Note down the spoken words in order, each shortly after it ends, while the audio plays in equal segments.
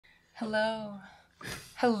Hello.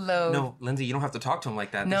 Hello. No, Lindsay, you don't have to talk to him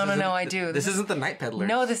like that. No, I do. This isn't the Night Peddlers.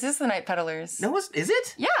 No, this is the Night Peddlers. No, is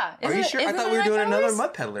it? Yeah. Are you sure? I thought we were doing another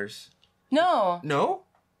Mud Peddlers. No. No?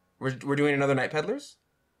 We're doing another Night Peddlers?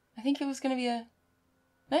 I think it was going to be a...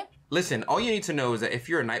 Night? Listen, all you need to know is that if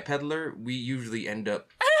you're a Night Peddler, we usually end up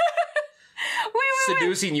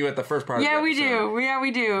seducing you at the first part of the episode. We do. Yeah,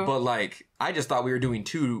 we do. But, like, I just thought we were doing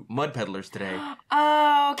 2 Mud Peddlers today.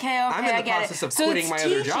 Oh, okay, I'm in the process of quitting my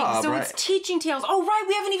other job, So it's teaching tales. Oh, right,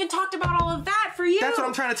 we haven't even talked about all of that for you. That's what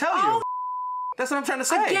I'm trying to tell you. That's what I'm trying to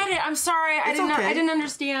say. I get it. I'm sorry. I didn't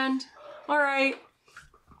understand. All right.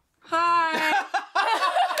 Hi.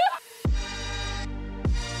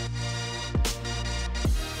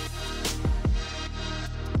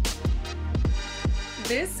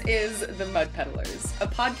 This is The Mud Peddlers, a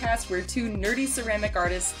podcast where 2 nerdy ceramic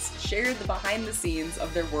artists share the behind the scenes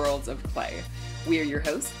of their worlds of clay. We are your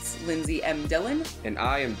hosts, Lindsey M Dillon. And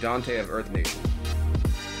I am Donte of Earth Nation.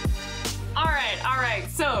 All right.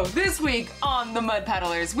 So this week on The Mud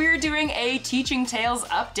Peddlers, we're doing a Teaching Tales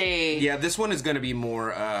update. Yeah, this one is going to be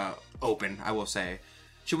more open, I will say.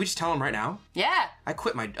 Should we just tell them right now? Yeah. I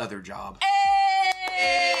quit my other job.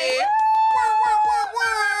 Hey!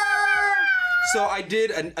 So I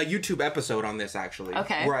did a YouTube episode on this, actually.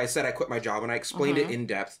 Okay. Where I said I quit my job, and I explained it in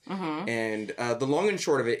depth. And the long and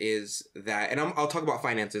short of it is that, and I'll talk about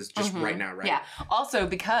finances just right now, right? Yeah. Also,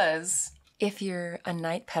 because if you're a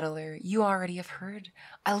Night Peddler, you already have heard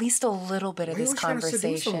at least a little bit of this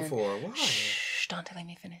conversation. What are you trying to seduce them for? Why? Shh, Donte, let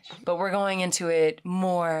me finish. But we're going into it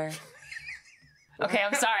more... Okay,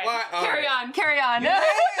 I'm sorry. Carry on.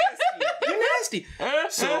 You're nasty.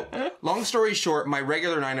 So, long story short, my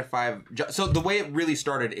regular 9-to-5 job. So the way it really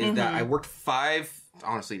started is that I worked 5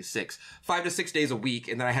 to 6 days a week,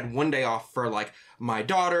 and then I had 1 day off for like my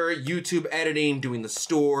daughter, YouTube editing, doing the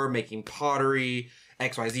store, making pottery,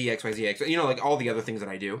 XYZ, you know, like all the other things that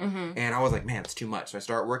I do. And I was like, man, it's too much. So I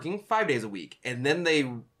started working 5 days a week, and then they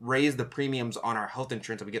raised the premiums on our health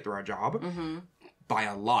insurance that we get through our job. By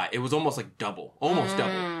a lot. It was almost like double,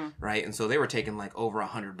 right? And so they were taking like over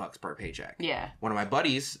 $100 per paycheck. Yeah. One of my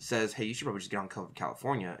buddies says, hey, you should probably just get on Covered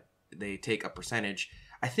California. They take a percentage.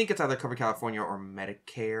 I think it's either Covered California or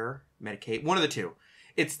Medicaid, one of the two.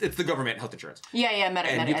 It's the government health insurance. Yeah,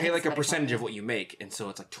 and you pay like a percentage of what you make, and so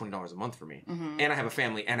it's like $20 a month for me. And I have a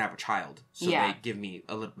family and I have a child, so they give me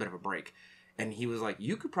a little bit of a break. And he was like,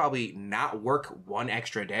 you could probably not work 1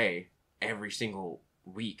 extra day every single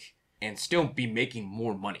week and still be making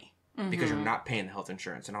more money because you're not paying the health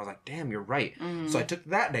insurance. And I was like, damn, you're right. So I took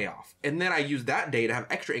that day off. And then I used that day to have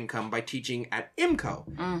extra income by teaching at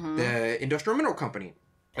IMCO, the industrial mineral company.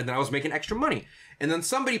 And then I was making extra money. And then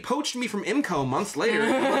somebody poached me from IMCO months later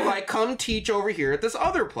and was like, come teach over here at this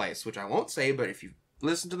other place, which I won't say, but if you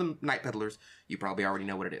listen to the Night Peddlers, you probably already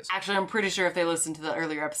know what it is. Actually, I'm pretty sure if they listen to the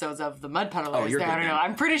earlier episodes of the Mud Peddlers, I don't know.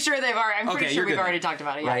 I'm pretty sure they've already. I'm pretty sure we've already talked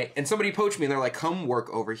about it. Yeah. Right. And somebody poached me, and they're like, "Come work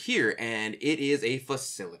over here," and it is a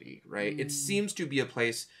facility. Right. It seems to be a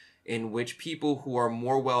place in which people who are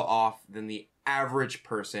more well off than the average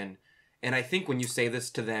person, and I think when you say this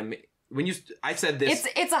to them. I said this.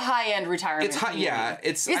 It's a high-end retirement. It's high, yeah.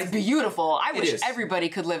 It's beautiful. I wish everybody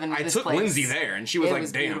could live in this place. I took Lindsay there, and she was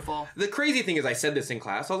like, "Damn." Beautiful. The crazy thing is, I said this in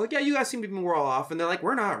class. I was like, "Yeah, you guys seem to be more well off," and they're like,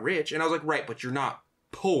 "We're not rich," and I was like, "Right, but you're not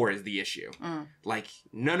poor is the issue. Like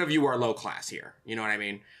none of you are low class here. You know what I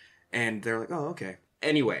mean?" And they're like, "Oh, okay."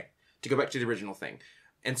 Anyway, to go back to the original thing,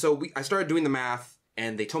 and so I started doing the math,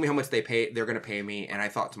 and they told me how much they're going to pay me, and I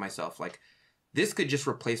thought to myself, like. This could just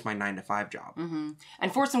replace my 9-to-5 job.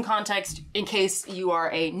 And for some context, in case you are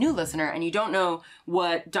a new listener and you don't know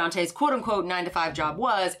what Donte's quote-unquote 9-to-5 job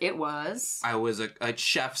was, it was... I was a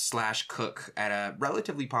chef/cook at a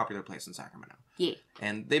relatively popular place in Sacramento. Yeah.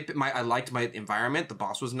 And I liked my environment. The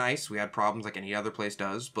boss was nice. We had problems like any other place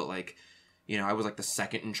does. But like, you know, I was like the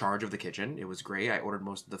second in charge of the kitchen. It was great. I ordered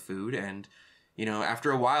most of the food and... You know,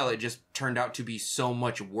 after a while, it just turned out to be so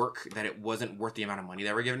much work that it wasn't worth the amount of money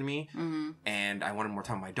they were giving me. And I wanted more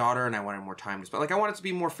time with my daughter, and I wanted more time to spend. Like, I wanted to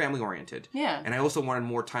be more family-oriented. Yeah. And I also wanted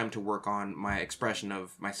more time to work on my expression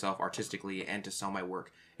of myself artistically and to sell my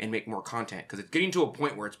work and make more content. Because it's getting to a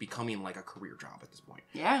point where it's becoming like a career job at this point.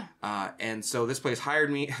 Yeah. And so this place hired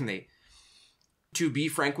me, and they... To be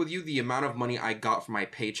frank with you, the amount of money I got for my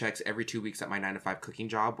paychecks every 2 weeks at my 9-to-5 cooking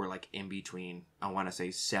job were like in between, I want to say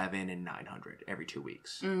 $700 and $900 every 2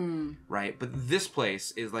 weeks. Right? But this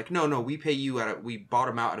place is like, no, we pay you we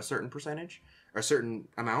bottom out at a certain percentage, or a certain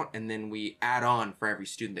amount, and then we add on for every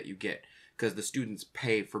student that you get. Because the students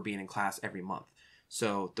pay for being in class every month.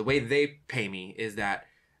 So the way they pay me is that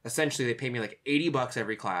essentially they pay me like $80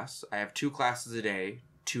 every class. I have 2 classes a day,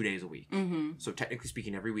 2 days a week. So technically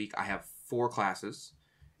speaking, every week I have 4 classes.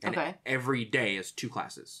 And every day is 2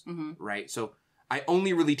 classes, right? So I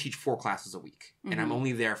only really teach 4 classes a week, and I'm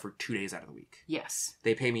only there for 2 days out of the week. Yes.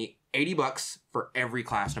 They pay me $80 for every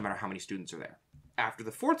class, no matter how many students are there. After the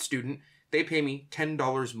 4th student, they pay me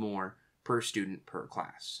 $10 more per student per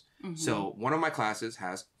class. So one of my classes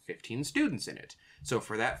has 15 students in it. So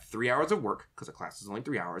for that 3 hours of work, because a class is only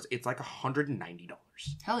 3 hours, it's like $190.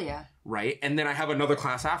 Hell yeah. Right? And then I have another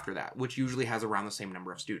class after that, which usually has around the same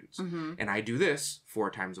number of students. And I do this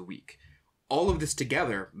 4 times a week. All of this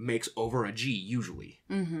together makes over a G usually.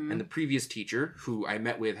 And the previous teacher, who I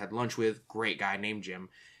met with, had lunch with, great guy named Jim,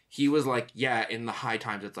 he was like, yeah, in the high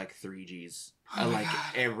times, it's like 3 Gs. Like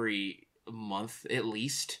every month at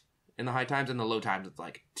least. In the high times, and the low times, it's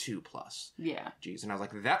like 2+. Yeah. Jeez. And I was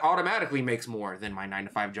like, that automatically makes more than my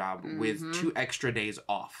 9-to-5 job with 2 extra days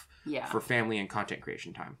off for family and content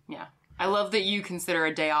creation time. Yeah. I love that you consider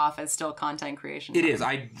a day off as still content creation time. It is.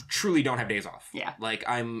 I truly don't have days off. Yeah. Like,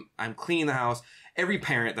 I'm cleaning the house. Every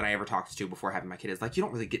parent that I ever talked to before having my kid is like, you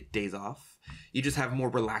don't really get days off. You just have more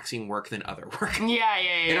relaxing work than other work. Yeah.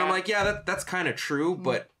 And I'm like, yeah, that's kind of true,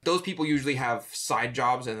 but those people usually have side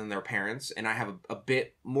jobs and then they're parents, and I have a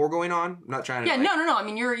bit more going on. I'm not trying to... Yeah, like, no. I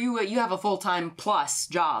mean, you have a full-time plus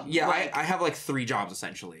job. Yeah, like, I have like 3 jobs,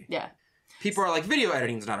 essentially. Yeah. People are like, video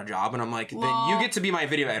editing's not a job, and I'm like, then you get to be my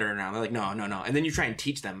video editor now. They're like, no. And then you try and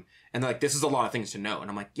teach them, and they're like, this is a lot of things to know. And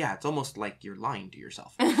I'm like, yeah, it's almost like you're lying to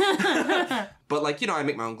yourself. But like, I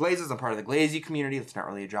make my own glazes. I'm part of the glazy community. That's not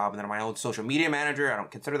really a job. And then I'm my own social media manager. I don't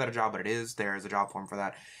consider that a job, but it is. There is a job form for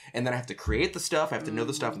that. And then I have to create the stuff. I have to know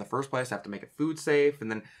the stuff in the first place. I have to make it food safe. And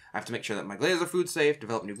then I have to make sure that my glazes are food safe,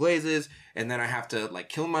 develop new glazes. And then I have to like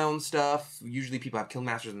kiln my own stuff. Usually people have kiln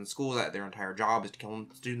masters in the school that their entire job is to kiln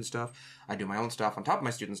student stuff. I do my own stuff on top of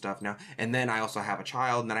my student stuff now. And then I also have a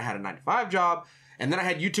child, and then I had a 9-to-5 job. And then I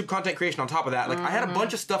had YouTube content creation on top of that. Like, I had a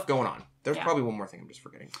bunch of stuff going on. There's probably one more thing I'm just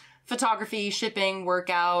forgetting. Photography, shipping,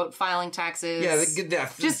 workout, filing taxes. Yeah,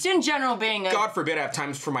 just in general being a... God forbid I have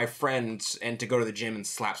times for my friends and to go to the gym and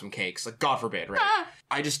slap some cakes. Like, God forbid, right?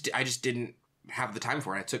 I just didn't have the time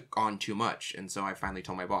for it. I took on too much. And so I finally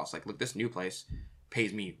told my boss, like, look, this new place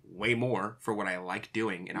pays me way more for what I like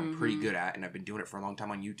doing and I'm pretty good at. And I've been doing it for a long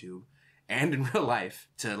time on YouTube and in real life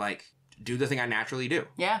to, like, do the thing I naturally do.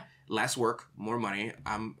 Yeah. Less work, more money.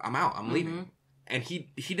 I'm out. I'm leaving. And he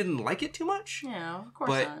didn't like it too much. Yeah, of course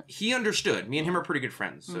but not. He understood. Me and him are pretty good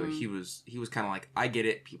friends. So he was kind of like, I get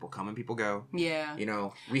it. People come and people go. Yeah.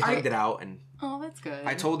 We hugged it out. And oh, that's good.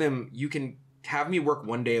 I told him, you can have me work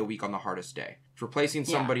 1 day a week on the hardest day. Replacing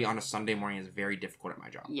somebody on a Sunday morning is very difficult at my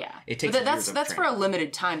job. Yeah. It takes that's for a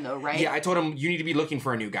limited time though, right? Yeah, I told him, you need to be looking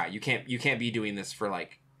for a new guy. You can't be doing this for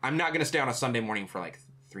like, I'm not going to stay on a Sunday morning for like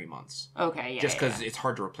 3 months. Okay, yeah. Just because it's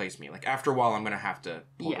hard to replace me. Like, after a while, I'm going to have to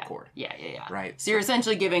pull the cord. Yeah. Right? So you're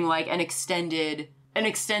essentially giving, like, an extended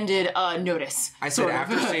notice. I said,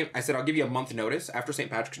 I'll give you a month notice. After St.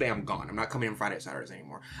 Patrick's Day, I'm gone. I'm not coming in Friday, Saturdays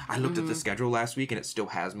anymore. I looked at the schedule last week, and it still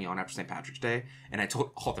has me on after St. Patrick's Day. And I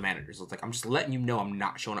told all the managers, I was like, I'm just letting you know I'm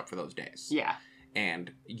not showing up for those days. Yeah. And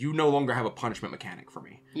you no longer have a punishment mechanic for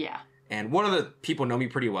me. Yeah. And one of the people know me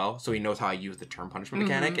pretty well, so he knows how I use the term punishment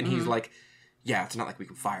mechanic. And he's like, yeah, it's not like we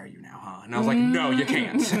can fire you now, huh? And I was like, no, you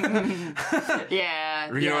can't.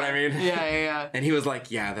 Yeah. You know what I mean? Yeah. And he was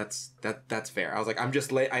like, yeah, that's fair. I was like, I'm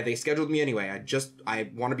just late. They scheduled me anyway.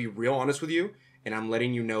 I want to be real honest with you, and I'm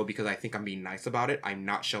letting you know because I think I'm being nice about it. I'm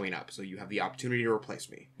not showing up, so you have the opportunity to replace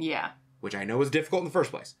me. Yeah. Which I know is difficult in the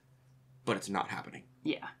first place, but it's not happening.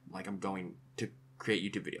 Yeah. Like, I'm going to create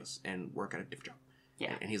YouTube videos and work at a different job.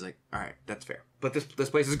 Yeah. And he's like, all right, that's fair. But this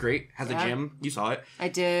place is great. Has a gym. You saw it. I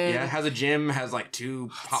did. Yeah, has a gym. Has like 2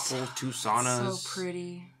 hot pools, 2 saunas. So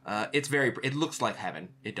pretty. It looks like heaven.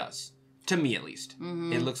 It does. To me, at least.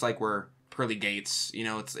 It looks like we're pearly gates.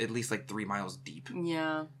 It's at least like 3 miles deep.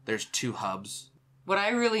 Yeah. There's 2 hubs. What I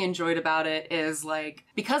really enjoyed about it is, like,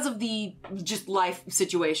 because of the just life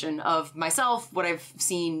situation of myself, what I've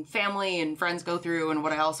seen family and friends go through, and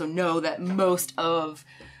what I also know that most of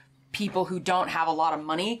people who don't have a lot of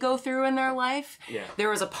money go through in their life. Yeah. There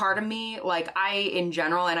was a part of me, like, in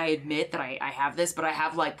general, and I admit that I have this, but I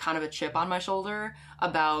have, like, kind of a chip on my shoulder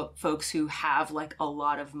about folks who have, like, a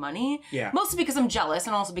lot of money. Yeah. Mostly because I'm jealous,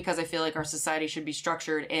 and also because I feel like our society should be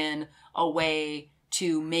structured in a way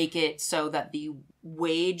to make it so that the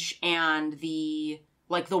wage and the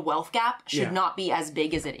wealth gap should not be as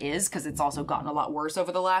big as it is, because it's also gotten a lot worse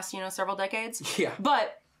over the last, several decades. Yeah.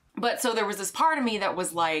 But so there was this part of me that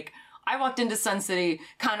was like, I walked into Sun City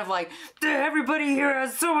kind of like, everybody here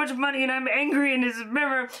has so much money and I'm angry and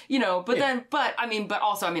but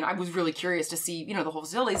also, I was really curious to see, the whole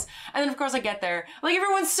facilities. And then of course I get there, like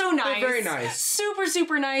everyone's so nice. They're very nice. Super,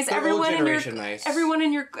 super nice. They're Everyone old generation nice. Everyone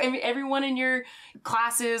in your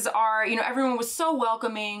classes are, everyone was so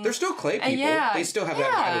welcoming. They're still Clay people. They still have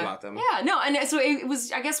that vibe about them. Yeah, no, and so it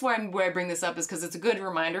was, I guess why I bring this up is because it's a good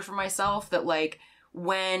reminder for myself that like,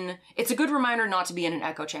 when it's a good reminder not to be in an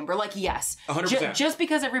echo chamber. Like, yes, 100%. Just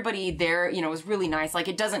because everybody there, is really nice, like,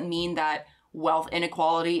 it doesn't mean that wealth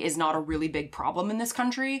inequality is not a really big problem in this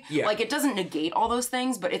country. Yeah. Like, it doesn't negate all those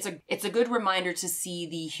things, but it's a good reminder to see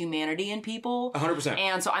the humanity in people. 100%.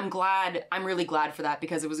 And so I'm really glad for that,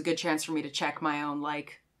 because it was a good chance for me to check my own,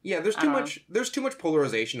 like... Yeah, there's too much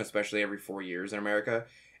polarization, especially every 4 years in America.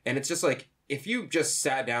 And it's just like, if you just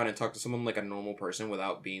sat down and talked to someone like a normal person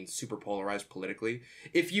without being super polarized politically,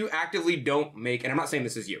 if you actively don't make, and I'm not saying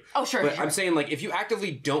this is you. Oh, sure. But sure. I'm saying, like, if you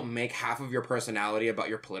actively don't make half of your personality about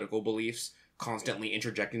your political beliefs, constantly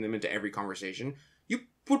interjecting them into every conversation, you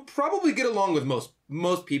would probably get along with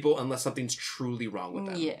most people unless something's truly wrong with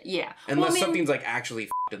them. Yeah. Unless something's, like, actually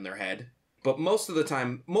f***ed in their head. But most of the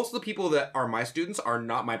time, most of the people that are my students are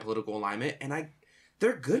not my political alignment, and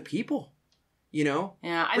they're good people. Yeah,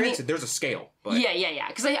 granted, there's a scale, but yeah.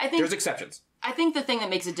 Because I think there's exceptions. I think the thing that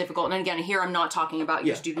makes it difficult, and again, here I'm not talking about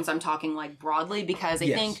your students, I'm talking like broadly, because I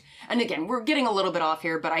think, and again, we're getting a little bit off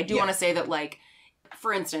here, but I do want to say that, like,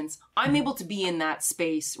 for instance, I'm able to be in that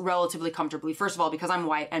space relatively comfortably. First of all, because I'm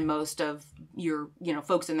white and most of your,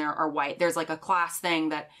 folks in there are white. There's like a class thing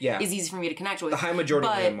that is easy for me to connect with. The high majority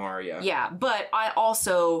of them are, Yeah, but I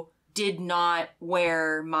also did not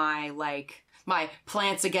wear my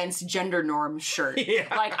Plants Against Gender Norms shirt.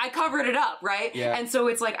 Like, I covered it up, right? Yeah. And so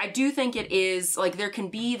it's like, I do think it is, like, there can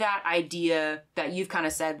be that idea that you've kind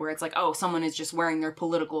of said where it's like, oh, someone is just wearing their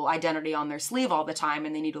political identity on their sleeve all the time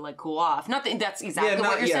and they need to, like, cool off. Not that that's exactly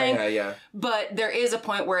what you're saying. Yeah. But there is a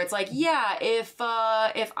point where it's like, if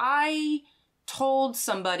I told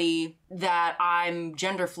somebody that I'm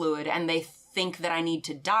gender fluid and they think that I need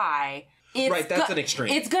to die... that's an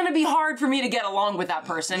extreme. It's going to be hard for me to get along with that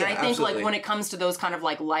person. Yeah, and I think, absolutely. like, when it comes to those kind of,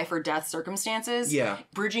 like, life or death circumstances,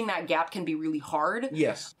 bridging that gap can be really hard.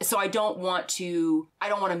 Yes. So I don't want to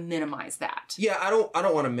minimize that. Yeah, I don't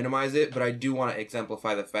want to minimize it, but I do want to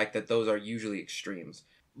exemplify the fact that those are usually extremes.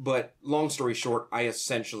 But long story short, I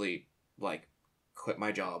essentially, like, quit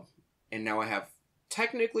my job. And now I have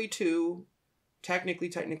technically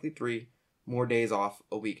 3 more days off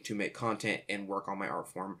a week to make content and work on my art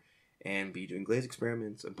form. And be doing glaze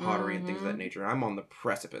experiments and pottery and things of that nature. I'm on the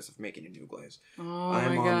precipice of making a new glaze.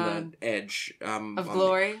 I'm on the edge of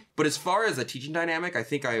glory. But as far as the teaching dynamic, I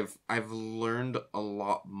think I've learned a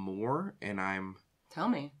lot more, and Tell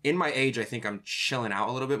me. In my age, I think I'm chilling out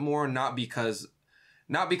a little bit more, not because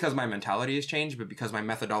my mentality has changed, but because my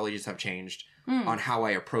methodologies have changed on how I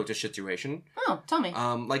approach a situation. Oh, tell me.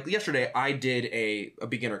 Like yesterday, I did a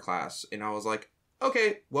beginner class, and I was like,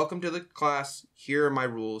 okay, welcome to the class. Here are my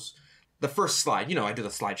rules. The first slide, I do the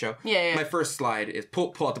slideshow. Yeah. My first slide is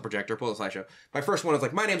pull out the projector, pull the slideshow. My first one is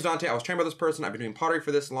like, my name's Donte. I was trained by this person. I've been doing pottery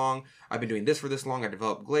for this long. I've been doing this for this long. I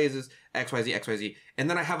developed glazes, XYZ, XYZ. And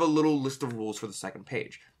then I have a little list of rules for the second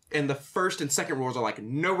page. And the first and second rules are like,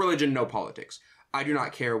 no religion, no politics. I do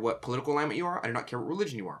not care what political alignment you are. I do not care what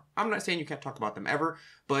religion you are. I'm not saying you can't talk about them ever,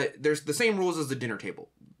 but there's the same rules as the dinner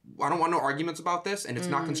table. I don't want no arguments about this, and it's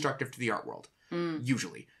not constructive to the art world.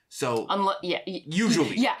 Usually. So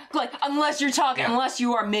usually, like unless you're talking, unless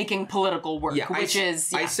you are making political work, I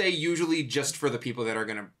say usually just for the people that are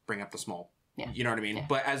going to bring up the small, you know what I mean.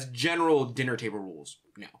 But as general dinner table rules,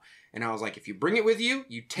 no. And I was like, if you bring it with you,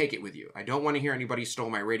 you take it with you. I don't want to hear anybody stole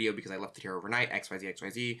my radio because I left it here overnight.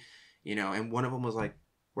 XYZ, And one of them was like,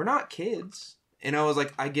 "We're not kids." And I was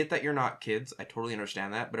like, I get that you're not kids. I totally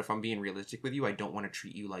understand that. But if I'm being realistic with you, I don't want to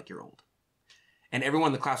treat you like you're old. And everyone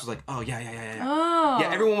in the class was like, oh, yeah. Oh.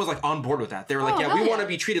 Yeah, everyone was like on board with that. They were like, we want to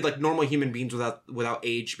be treated like normal human beings without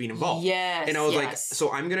age being involved. Yes. And I was like,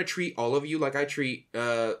 so I'm going to treat all of you like I treat,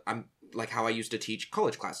 I'm like how I used to teach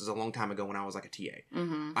college classes a long time ago when I was like a TA.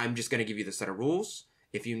 Mm-hmm. I'm just going to give you the set of rules.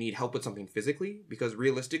 If you need help with something physically, because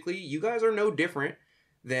realistically, you guys are no different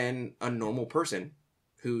than a normal person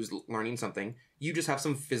who's learning something. You just have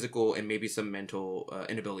some physical and maybe some mental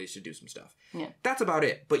inabilities to do some stuff. Yeah. That's about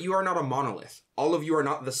it. But you are not a monolith. All of you are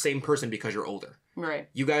not the same person because you're older. Right.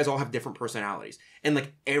 You guys all have different personalities. And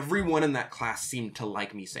like everyone in that class seemed to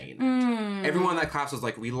like me saying that. Everyone in that class was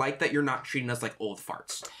like, we like that you're not treating us like old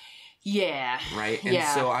farts. Yeah. Right? And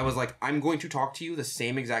so I was like, I'm going to talk to you the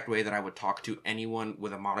same exact way that I would talk to anyone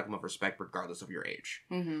with a modicum of respect regardless of your age.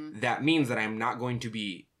 Mm-hmm. That means that I'm not going to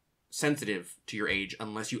be sensitive to your age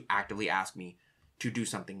unless you actively ask me to do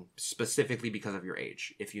something specifically because of your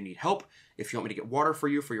age. If you need help, if you want me to get water for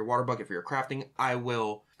you, for your water bucket, for your crafting, I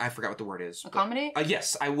forgot what the word is. Accommodate?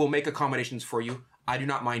 Yes, I will make accommodations for you. I do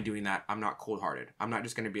not mind doing that. I'm not cold-hearted. I'm not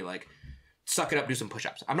just going to be like, suck it up, do some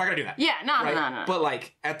push-ups. I'm not going to do that. Yeah, no. But,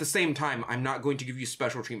 like, at the same time, I'm not going to give you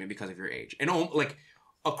special treatment because of your age. And, like,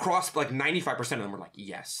 across, like, 95% of them were like,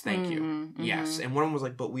 yes, thank you. Yes. And one of them was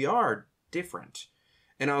like, but we are different.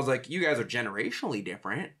 And I was like, you guys are generationally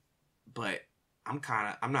different, but I'm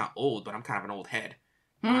not old, but I'm kind of an old head.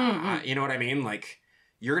 You know what I mean? Like,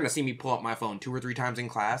 you're going to see me pull up my phone 2 or 3 times in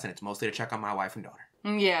class, and it's mostly to check on my wife and daughter.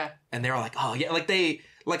 Yeah. And they were like, oh, yeah, like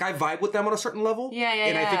I vibe with them on a certain level. Yeah.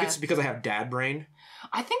 And I think it's because I have dad brain.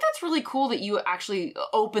 I think that's really cool that you actually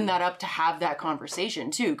open that up to have that conversation,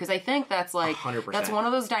 too. Because I think that's, like, 100%. That's one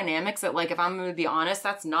of those dynamics that, like, if I'm going to be honest,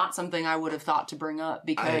 that's not something I would have thought to bring up.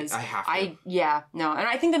 Because I have to. And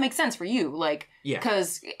I think that makes sense for you. Like,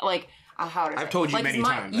 because, like, I've told you many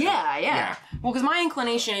times. Yeah. Well, because my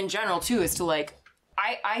inclination in general, too, is to, like,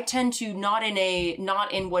 I tend to not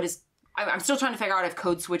in what is... I'm still trying to figure out if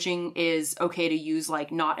code switching is okay to use,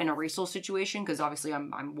 like, not in a racial situation, because obviously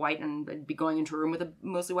I'm white and I'd be going into a room with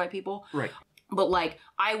mostly white people. Right. But, like,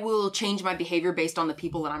 I will change my behavior based on the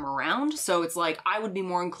people that I'm around. So it's like, I would be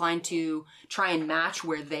more inclined to try and match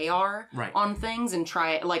where they are on things and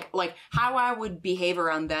try, like how I would behave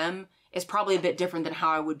around them is probably a bit different than how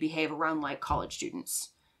I would behave around, like, college students.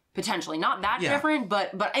 Potentially. Not that different,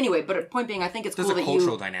 but anyway, but point being, I think it's cool that you... There's a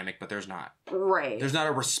cultural dynamic, but there's not. Right. There's not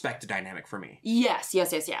a respect dynamic for me. Yes.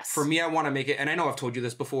 For me, I want to make it, and I know I've told you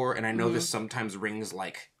this before, and I know this sometimes rings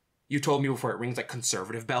like, you told me before, it rings like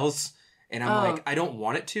conservative bells, and I'm like, I don't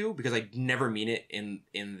want it to, because I never mean it in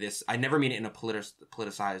this, I never mean it in a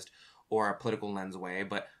politicized or a political lens way,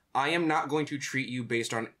 but I am not going to treat you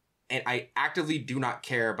based on, and I actively do not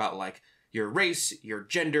care about, like, your race, your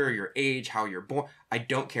gender, your age, how you're born. I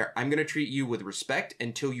don't care. I'm going to treat you with respect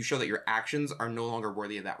until you show that your actions are no longer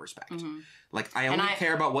worthy of that respect. Like, I only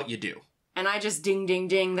care about what you do. And I just ding, ding,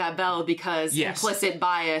 ding that bell because implicit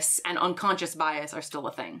bias and unconscious bias are still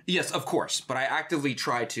a thing. Yes, of course. But I actively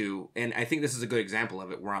try to, and I think this is a good example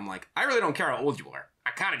of it, where I'm like, I really don't care how old you are.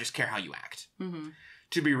 I kind of just care how you act.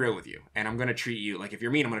 To be real with you. And I'm going to treat you, like, if you're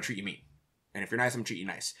mean, I'm going to treat you mean. And if you're nice, I'm going to treat you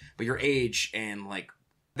nice. But your age and, like,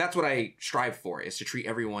 that's what I strive for, is to treat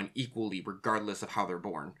everyone equally regardless of how they're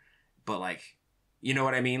born. But, like, you know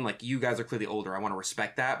what I mean? Like, you guys are clearly older. I want to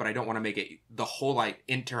respect that, but I don't want to make it the whole, like,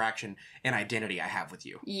 interaction and identity I have with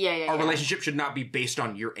you. Our relationship should not be based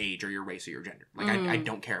on your age or your race or your gender. Like, I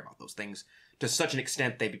don't care about those things. To such an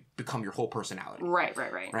extent, they become your whole personality.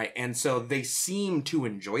 Right. And so they seem to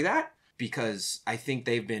enjoy that because I think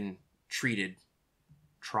they've been treated...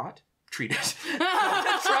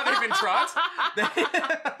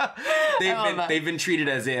 They've been treated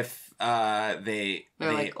as if they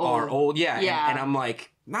like are old. And I'm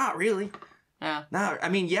like, not really. No, I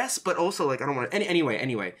mean, yes, but also, like, I don't want to.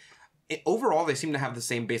 Anyway, overall, they seem to have the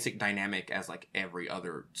same basic dynamic as, like, every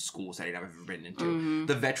other school setting I've ever been into.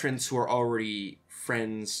 The veterans who are already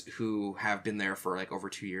friends who have been there for, like, over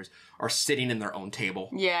 2 years are sitting in their own table.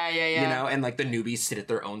 You know, and, like, the newbies sit at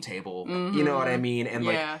their own table. You know what I mean? And,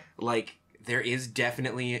 like, there is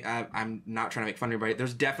definitely, I'm not trying to make fun of anybody,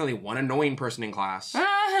 there's definitely one annoying person in class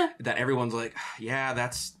that everyone's like, yeah,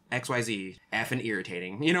 that's XYZ, effing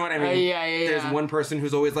irritating. You know what I mean? There's one person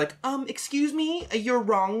who's always like, excuse me, you're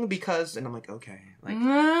wrong because, and I'm like, okay. Like,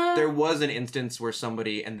 there was an instance where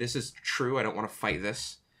somebody, and this is true, I don't want to fight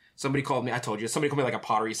this, somebody called me like a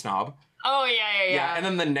pottery snob. Yeah. And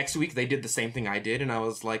then the next week they did the same thing I did, and I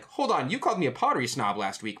was like, hold on, you called me a pottery snob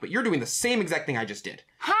last week, but you're doing the same exact thing I just did.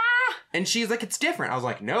 And she's like, it's different. I was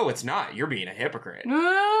like, no, it's not. You're being a hypocrite.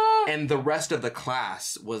 And the rest of the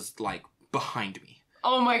class was, like, behind me.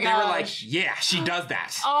 Oh my gosh. They were like, yeah, she does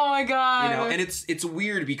that. Oh my god. You know, and it's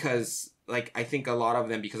weird because, like, I think a lot of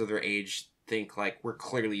them, because of their age, think, like, we're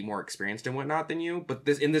clearly more experienced and whatnot than you. But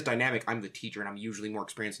in this dynamic, I'm the teacher and I'm usually more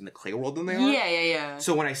experienced in the clay world than they are. Yeah.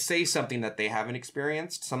 So when I say something that they haven't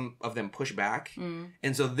experienced, some of them push back.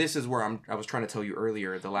 And so this is where I was trying to tell you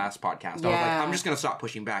earlier, the last podcast. I was like, I'm just going to stop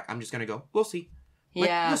pushing back. I'm just going to go, we'll see. Like,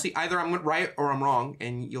 you'll see. Either I'm right or I'm wrong,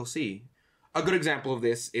 and you'll see. A good example of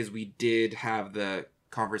this is we did have the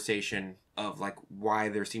conversation of, like, why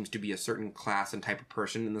there seems to be a certain class and type of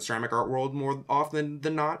person in the ceramic art world more often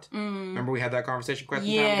than not. Remember we had that conversation quite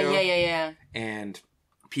some time ago? Yeah. And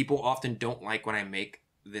people often don't like when I make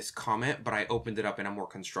this comment, but I opened it up in a more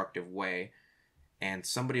constructive way. And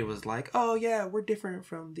somebody was like, oh yeah, we're different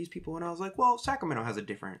from these people. And I was like, well, Sacramento has a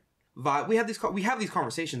different vibe. We have these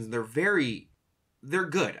conversations, and they're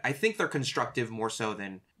good. I think they're constructive more so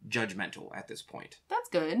than judgmental at this point. That's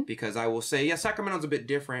good. Because I will say, yeah, Sacramento's a bit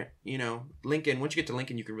different. You know, Lincoln, once you get to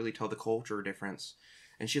Lincoln, you can really tell the culture difference.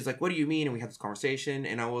 And she's like, what do you mean? And we had this conversation.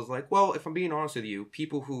 And I was like, well, if I'm being honest with you,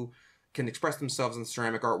 people who can express themselves in the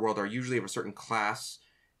ceramic art world are usually of a certain class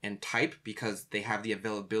and type because they have the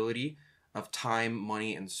availability of time,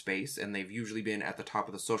 money, and space. And they've usually been at the top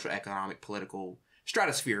of the social, economic, political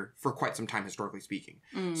stratosphere for quite some time, historically speaking.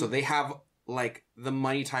 So they have like the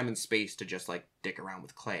money, time, and space to just like dick around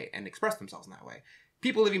with clay and express themselves in that way.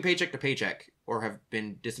 People living paycheck to paycheck or have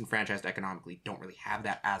been disenfranchised economically don't really have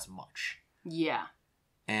that as much. Yeah.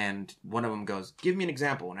 And one of them goes, give me an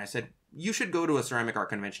example. And I said, you should go to a ceramic art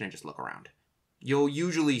convention and just look around. You'll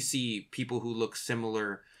usually see people who look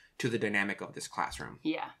similar to the dynamic of this classroom.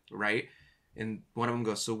 Yeah. Right? And one of them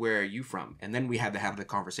goes, so where are you from? And then we had to have the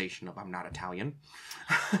conversation of, I'm not Italian.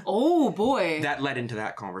 Oh, boy. That led into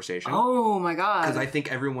that conversation. Oh, my God. Because I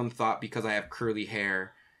think everyone thought because I have curly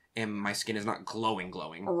hair and my skin is not glowing.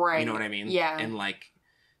 Right. You know what I mean? Yeah. And like,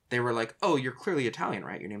 they were like, oh, you're clearly Italian,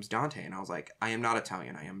 right? Your name's Donte. And I was like, I am not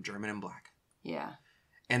Italian. I am German and black. Yeah.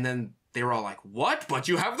 And then they were all like, what? But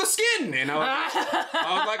you have the skin. And I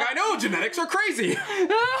was like, I know, genetics are crazy.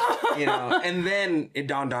 You know, and then it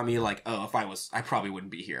dawned on me like, oh, I probably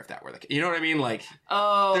wouldn't be here if that were the case. You know what I mean? Like,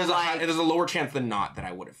 there's a lower chance than not that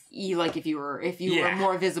I would have. Like if you were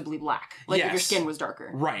more visibly black. Like if your skin was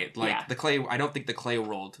darker. Right. Like the clay, I don't think the clay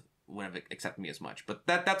world would have accepted me as much. But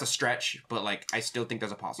that's a stretch, but like, I still think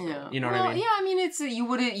there's a possibility. Yeah. You know what I mean? Yeah, I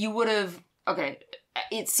mean, you would have, okay,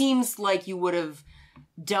 it seems like you would have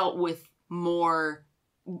dealt with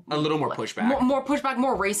a little more pushback. More pushback,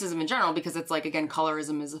 more racism in general, because it's like, again,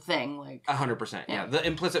 colorism is a thing. Like 100%. Yeah. The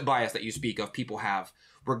implicit bias that you speak of, people have,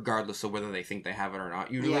 regardless of whether they think they have it or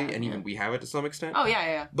not, usually, and even we have it to some extent. Oh,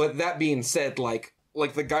 yeah. But that being said, like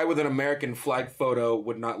the guy with an American flag photo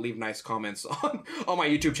would not leave nice comments on my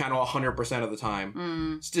YouTube channel 100% of the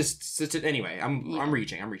time. It's just anyway, I'm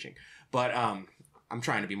reaching. But I'm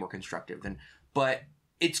trying to be more constructive but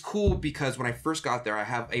it's cool because when I first got there, I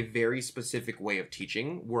have a very specific way of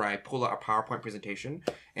teaching where I pull out a PowerPoint presentation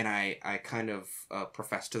and I kind of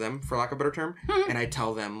profess to them, for lack of a better term, and I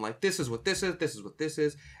tell them, like, this is what this is, this is what this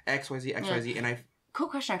is, XYZ, XYZ, and I... Cool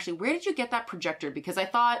question, actually. Where did you get that projector? Because I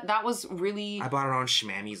thought that was really... I bought it on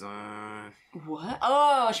Shmamizon. What?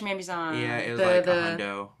 Oh, Shmamizon. Yeah, it was a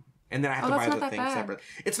hundo. And then I have to buy the thing separately.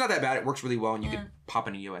 It's not that bad. It works really well, and you can pop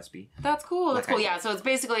in a USB. That's cool. That's cool. Yeah, so it's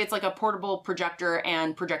basically, it's like a portable projector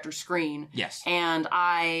and projector screen. Yes. And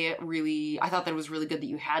I thought that it was really good that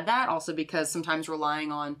you had that, also because sometimes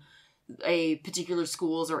relying on a particular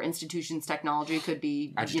school's or institution's technology could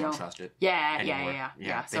be, I just don't trust it. Yeah.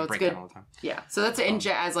 So it's good. All the time. Yeah. So that's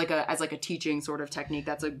as like a teaching sort of technique.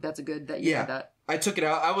 That's a good that you had that. I took it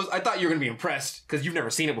out. I thought you were gonna be impressed because you've never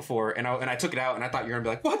seen it before, and I took it out and I thought you were gonna be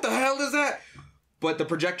like, what the hell is that? But the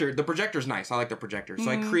projector's nice. I like the projector.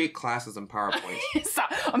 So I create classes in PowerPoint.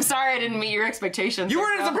 I'm sorry I didn't meet your expectations. You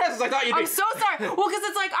weren't as impressed as I thought you did. I'm so sorry. Well, because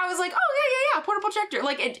it's like, I was like, oh, yeah, portable projector.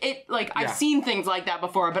 Like, I've seen things like that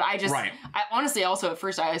before, but I honestly also at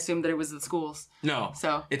first I assumed that it was the school's. No.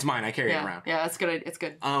 So. It's mine. I carry it around. Yeah, that's good. It's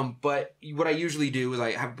good. But what I usually do is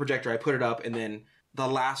I have a projector, I put it up, and then the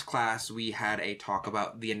last class we had a talk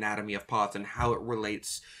about the anatomy of pots and how it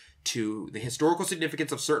relates to the historical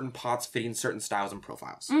significance of certain pots fitting certain styles and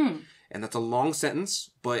profiles. And that's a long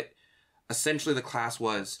sentence, but essentially the class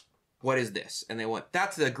was, what is this? And they went,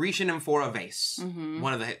 that's the Grecian amphora vase.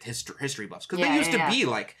 One of the history buffs. Because they used to be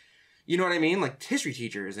like, you know what I mean? Like history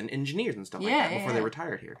teachers and engineers and stuff like that before they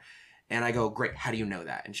retired here. And I go, great, how do you know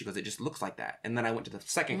that? And she goes, it just looks like that. And then I went to the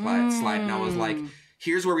second slide and I was like,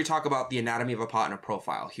 here's where we talk about the anatomy of a pot and a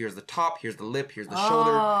profile. Here's the top, here's the lip, here's the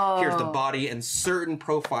shoulder, here's the body, and certain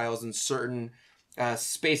profiles and certain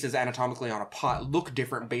spaces anatomically on a pot look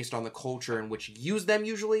different based on the culture in which you use them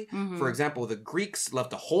usually. For example, the Greeks love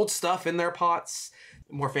to hold stuff in their pots,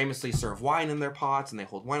 more famously serve wine in their pots, and they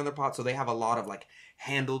hold wine in their pots, so they have a lot of like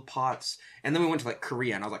handled pots. And then we went to like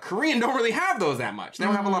Korea, and I was like, Korean don't really have those that much. They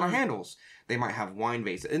don't have a lot of handles. They might have wine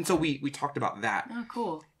vases. And so we talked about that. Oh,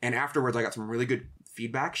 cool. And afterwards, I got some really good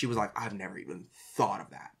feedback. She was like, I've never even thought of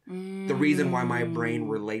that. The reason why my brain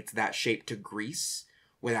relates that shape to Greece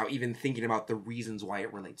without even thinking about the reasons why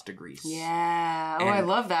it relates to Greece. Yeah. Oh, I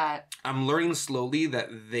love that. I'm learning slowly that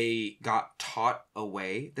they got taught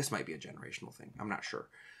away. This might be a generational thing. I'm not sure.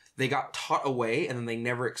 They got taught away and then they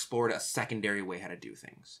never explored a secondary way how to do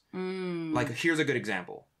things. Like, here's a good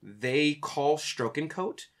example. They call stroke and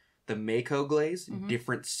coat, the Mako glaze,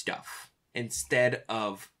 different stuff instead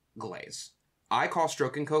of glaze. I call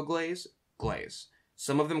stroke and coat glaze.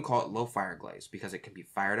 Some of them call it low fire glaze because it can be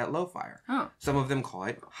fired at low fire. Some of them call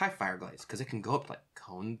it high fire glaze because it can go up to like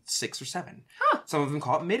cone 6 or 7. Huh. Some of them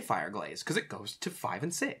call it mid-fire glaze because it goes to 5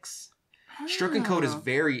 and 6. Stroke and coat is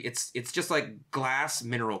it's just like glass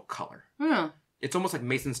mineral color. Hmm. It's almost like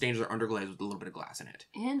mason stains or underglaze with a little bit of glass in it.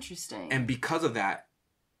 Interesting. And because of that,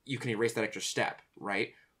 you can erase that extra step, right?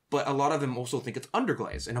 But a lot of them also think it's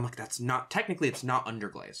underglaze. And I'm like, it's not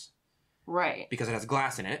underglaze. Right. Because it has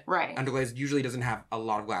glass in it. Right. Underglaze usually doesn't have a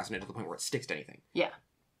lot of glass in it to the point where it sticks to anything. Yeah.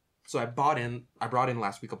 So I brought in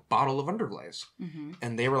last week a bottle of underglaze. Mm-hmm.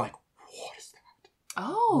 And they were like, what is that?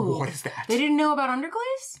 Oh. What is that? They didn't know about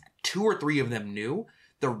underglaze? 2 or 3 of them knew.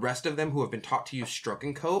 The rest of them who have been taught to use stroke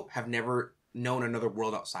and coat have never known another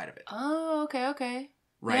world outside of it. Oh, okay.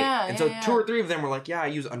 Right? Yeah, and so 2 or 3 of them were like, yeah, I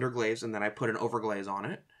use underglaze and then I put an overglaze on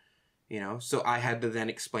it. You know, so I had to then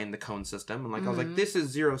explain the cone system. And like, I was like, this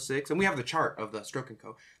is 0.6. And we have the chart of the stroke and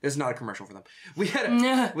coat. This is not a commercial for them. We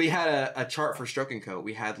had a chart for stroke and coat.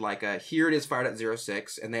 We had like here it is fired at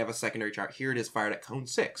 0.6. And they have a secondary chart. Here it is fired at cone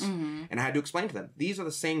 6. Mm-hmm. And I had to explain to them, these are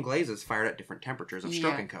the same glazes fired at different temperatures of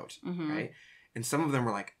stroke and coat. Mm-hmm. Right? And some of them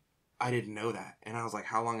were like, I didn't know that. And I was like,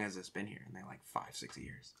 how long has this been here? And they're like, 5-6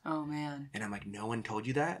 years. Oh, man. And I'm like, no one told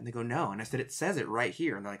you that? And they go, no. And I said, it says it right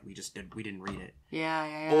here. And they're like, we didn't read it.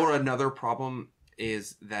 Yeah. Or another problem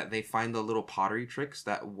is that they find the little pottery tricks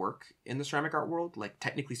that work in the ceramic art world. Like,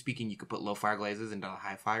 technically speaking, you could put low fire glazes into a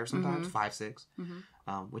high fire sometimes, 5-6,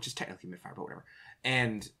 which is technically mid-fire, but whatever.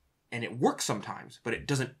 And it works sometimes, but it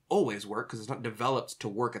doesn't always work because it's not developed to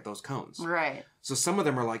work at those cones. Right. So some of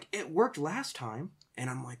them are like, it worked last time. And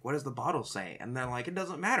I'm like, what does the bottle say? And they're like, it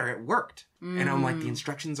doesn't matter. It worked. And I'm like, the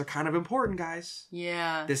instructions are kind of important, guys.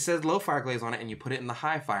 Yeah. This says low fire glaze on it, and you put it in the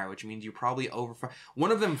high fire, which means you probably overfire.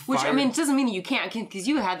 One of them fired... Which, I mean, it doesn't mean that you can't, because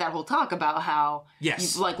you had that whole talk about how,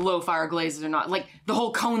 yes, you, like, low fire glazes are not, like, the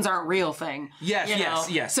whole cones aren't real thing.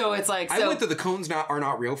 Yes. So it's like... I went through the cones are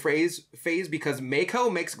not real phase because Mako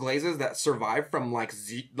makes glazes that survive from, like,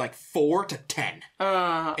 4 to 10.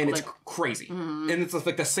 And it's crazy. Mm-hmm. And it's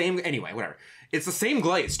like the same... Anyway, whatever. It's the same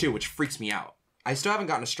glaze, too, which freaks me out. I still haven't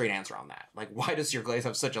gotten a straight answer on that. Like, why does your glaze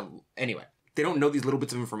have such a... Anyway, they don't know these little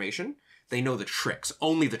bits of information. They know the tricks.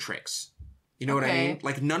 Only the tricks. You know what I mean?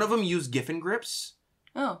 Like, none of them use Giffen grips.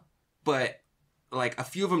 Oh. But, like, a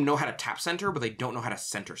few of them know how to tap center, but they don't know how to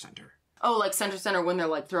center. Oh, like center when they're,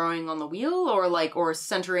 like, throwing on the wheel? Or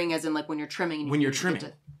centering as in, like, when you're trimming? When you're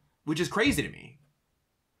trimming. Which is crazy to me.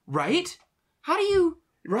 Right? How do you...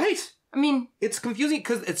 Right. I mean... It's confusing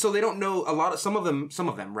because so they don't know some of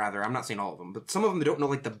them rather, I'm not saying all of them, but some of them they don't know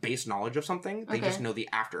like the base knowledge of something. They just know the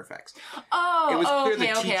after effects. Okay,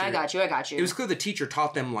 I got you. It was clear the teacher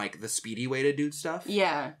taught them like the speedy way to do stuff.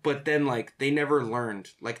 Yeah. But then like they never learned.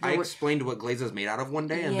 Like I explained what glaze is made out of one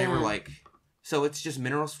day and they were like, so it's just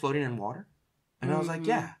minerals floating in water? And I was like,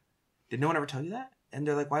 yeah. Did no one ever tell you that? And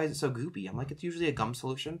they're like, why is it so goopy? I'm like, it's usually a gum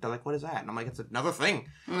solution. They're like, what is that? And I'm like, it's another thing.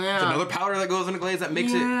 Yeah. It's another powder that goes in a glaze that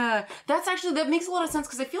makes it. Yeah. That makes a lot of sense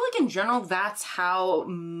because I feel like in general, that's how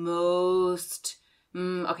most...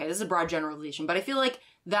 okay, this is a broad generalization, but I feel like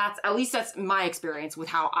that's my experience with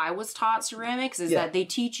how I was taught ceramics is that they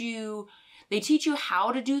teach you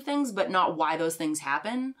how to do things, but not why those things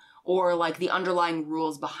happen or like the underlying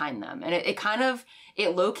rules behind them. And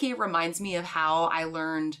it low-key reminds me of how I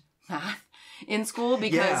learned math in school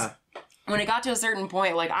because when it got to a certain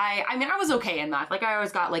point, like I was okay in math. Like I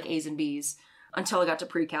always got like A's and B's until I got to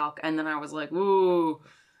pre-calc. And then I was like, ooh,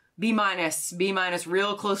 B minus,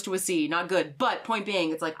 real close to a C, not good. But point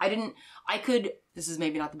being, it's like this is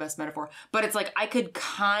maybe not the best metaphor, but it's like I could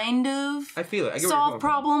kind of solve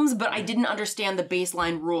problems, but I didn't understand the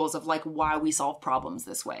baseline rules of like why we solve problems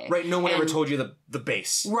this way. Right, no one ever told you the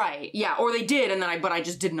base. Right, yeah, or they did, but I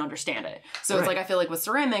just didn't understand it. So it's like I feel like with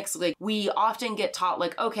ceramics, like we often get taught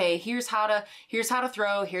like, okay, here's how to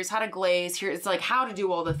throw, here's how to glaze, it's like how to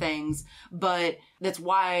do all the things, but that's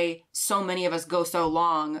why so many of us go so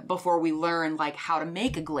long before we learn like how to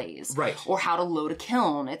make a glaze, right, or how to load a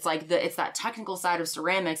kiln. It's like it's that technical side of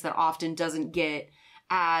ceramics that often doesn't get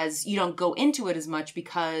you don't go into it as much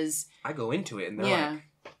because I go into it and they're like,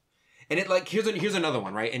 and it like here's another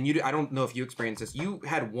one, right? And I don't know if you experienced this. You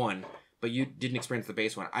had one, but you didn't experience the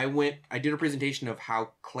base one. I did a presentation of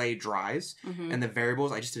how clay dries and the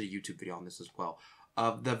variables. I just did a YouTube video on this as well.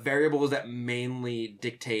 Of the variables that mainly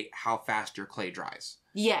dictate how fast your clay dries.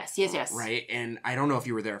 Yes. Right? And I don't know if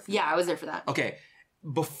you were there for that. I was there for that. Okay.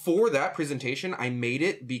 Before that presentation, I made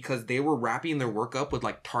it because they were wrapping their work up with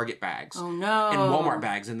like Target bags. Oh no. And Walmart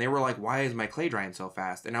bags. And they were like, why is my clay drying so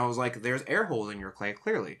fast? And I was like, there's air holes in your clay,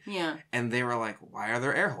 clearly. Yeah. And they were like, why are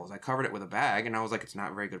there air holes? I covered it with a bag. And I was like, it's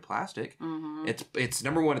not very good plastic. Mm-hmm. It's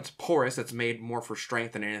number one, it's porous. It's made more for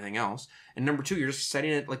strength than anything else. And number two, you're just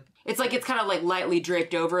setting it like... It's like it's kind of like lightly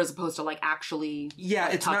draped over as opposed to like actually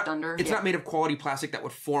it's tucked not under. It's not made of quality plastic that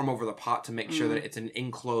would form over the pot to make sure that it's an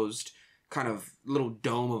enclosed kind of little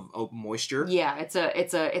dome of moisture. Yeah, it's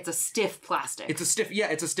a stiff plastic. It's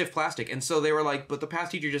a stiff plastic. And so they were like, but the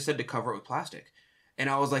past teacher just said to cover it with plastic. And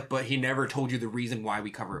I was like, but he never told you the reason why we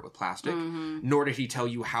cover it with plastic, nor did he tell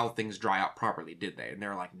you how things dry out properly, did they? And they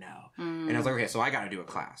were like, no. And I was like, okay, so I got to do a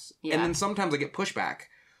class. Yeah. And then sometimes I get pushback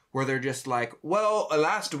where they're just like, well,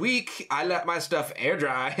 last week I let my stuff air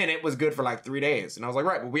dry and it was good for like 3 days. And I was like,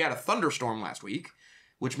 right, well, we had a thunderstorm last week,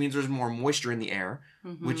 which means there's more moisture in the air,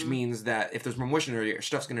 which means that if there's more moisture in the air, your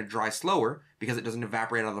stuff's going to dry slower because it doesn't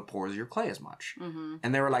evaporate out of the pores of your clay as much.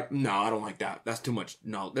 And they were like, no, I don't like that. That's too much.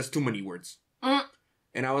 No, that's too many words.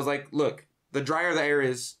 And I was like, look, the drier the air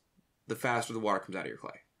is, the faster the water comes out of your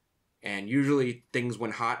clay. And usually things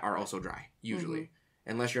when hot are also dry, usually.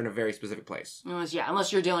 Unless you're in a very specific place.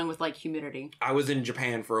 Unless you're dealing with, like, humidity. I was in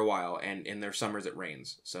Japan for a while, and in their summers it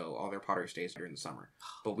rains. So all their pottery stays during the summer.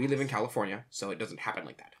 But we live in California, so it doesn't happen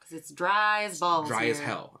like that. Because it's dry as balls Dry as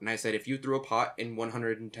hell. And I said, if you threw a pot in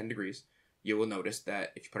 110 degrees, you will notice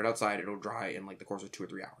that if you put it outside, it'll dry in, like, the course of 2 or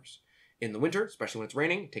 3 hours. In the winter, especially when it's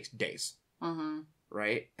raining, it takes days.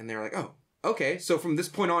 Right? And they're like, oh, okay. So from this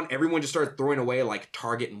point on, everyone just started throwing away, like,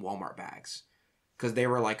 Target and Walmart bags. Because they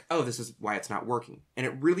were like, oh, this is why it's not working. And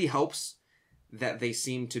it really helps that they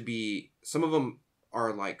seem to be... Some of them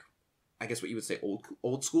are like, I guess what you would say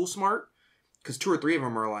old school smart. Because 2 or 3 of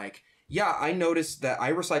them are like, yeah, I noticed that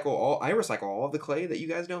I recycle all of the clay that you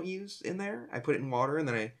guys don't use in there. I put it in water and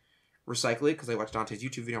then I recycle it because I watched Dante's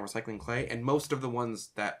YouTube video on recycling clay. And most of the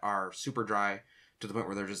ones that are super dry to the point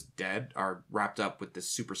where they're just dead are wrapped up with this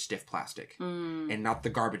super stiff plastic. And not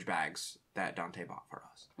the garbage bags that Donte bought for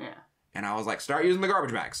us. Yeah. And I was like, start using the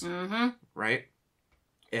garbage bags. Right?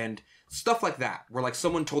 And stuff like that, where like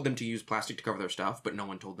someone told them to use plastic to cover their stuff, but no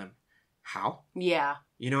one told them how. Yeah.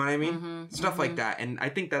 You know what I mean? Stuff like that. And I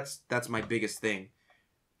think that's my biggest thing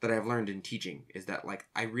that I've learned in teaching, is that like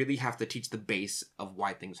I really have to teach the base of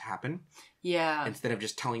why things happen. Yeah. Instead of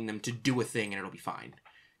just telling them to do a thing and it'll be fine.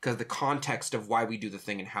 Because the context of why we do the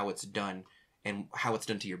thing and how it's done and how it's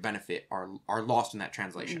done to your benefit are lost in that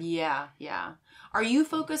translation. Yeah. Are you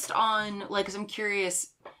focused on, like, because I'm curious,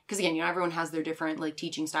 because again, you know, everyone has their different, like,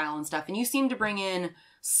 teaching style and stuff, and you seem to bring in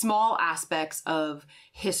small aspects of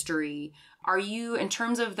history. Are you, in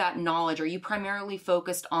terms of that knowledge, are you primarily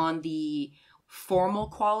focused on the formal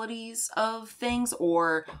qualities of things,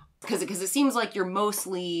 or, because it seems like you're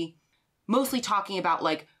mostly talking about,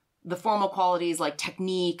 like, the formal qualities like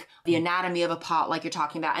technique, the anatomy of a pot like you're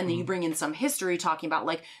talking about, and then you bring in some history talking about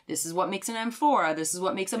like, this is what makes an amphora, this is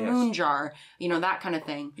what makes a moon jar, you know, that kind of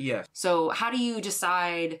thing. Yes. So how do you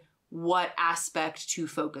decide what aspect to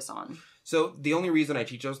focus on? So the only reason I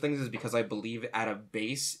teach those things is because I believe at a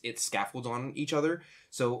base it scaffolds on each other.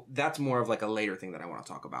 So that's more of like a later thing that I want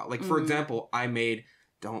to talk about. Like for example, I made,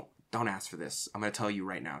 don't ask for this. I'm going to tell you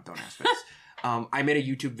right now, don't ask for this. I made a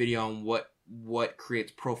YouTube video on what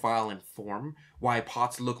creates profile and form, why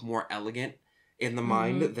pots look more elegant in the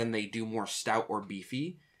mind than they do more stout or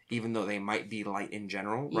beefy, even though they might be light in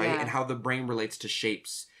general, right? Yeah. And how the brain relates to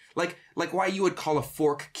shapes. Like why you would call a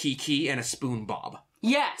fork Kiki and a spoon Bob.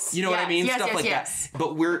 Yes. You know what I mean? Stuff like that.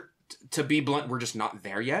 But to be blunt, we're just not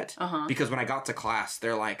there yet. Because when I got to class,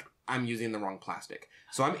 they're like, I'm using the wrong plastic.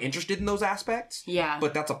 So I'm interested in those aspects. Yeah.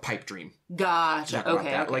 But that's a pipe dream. Gotcha.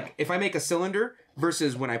 Okay. Like, if I make a cylinder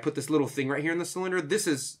versus when I put this little thing right here in the cylinder, this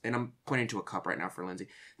is, and I'm pointing to a cup right now for Lindsey,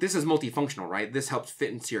 this is multifunctional, right? This helps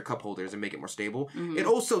fit into your cup holders and make it more stable. It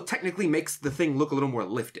also technically makes the thing look a little more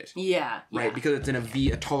lifted. Yeah. Right? Because it's in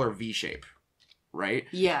a taller V shape. Right?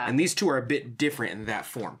 Yeah. And these two are a bit different in that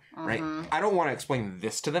form, right? I don't want to explain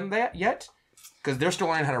this to them yet. Because they're still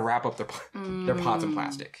learning how to wrap up their pots in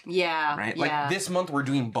plastic. Yeah. Right? Like this month we're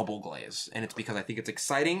doing bubble glaze. And it's because I think it's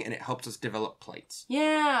exciting and it helps us develop plates.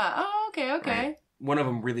 Yeah. Oh, okay. Right? One of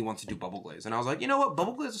them really wants to do bubble glaze. And I was like, you know what?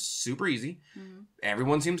 Bubble glaze is super easy.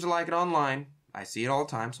 Everyone seems to like it online. I see it all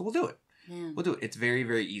the time. So we'll do it. Yeah. We'll do it. It's very,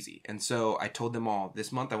 very easy. And so I told them all,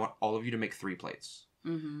 this month I want all of you to make 3 plates.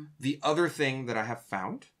 The other thing that I have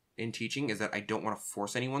found in teaching is that I don't want to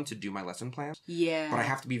force anyone to do my lesson plans. Yeah. But I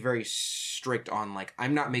have to be very strict on, like,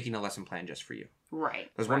 I'm not making a lesson plan just for you.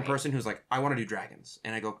 Right. There's one person who's like, I want to do dragons.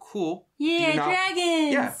 And I go, cool. Yeah,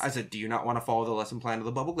 dragons! Yeah. I said, do you not want to follow the lesson plan of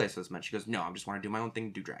the bubble glaze assessment? She goes, no, I just want to do my own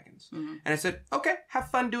thing, do dragons. And I said, okay, have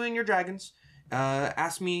fun doing your dragons.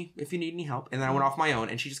 Ask me if you need any help. And then I went off my own,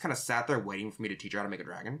 and she just kind of sat there waiting for me to teach her how to make a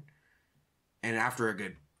dragon. And after a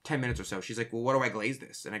good 10 minutes or so, she's like, well, what do I glaze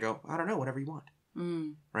this? And I go, I don't know, whatever you want.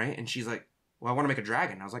 Right? And she's like, well, I want to make a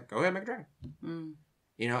dragon. I was like, go ahead, make a dragon.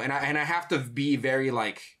 You know, and I have to be very,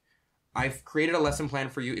 like, I've created a lesson plan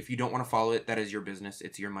for you. If you don't want to follow it, that is your business.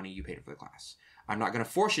 It's your money. You paid for the class. I'm not going to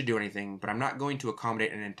force you to do anything, but I'm not going to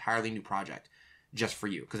accommodate an entirely new project just for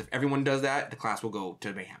you. Because if everyone does that, the class will go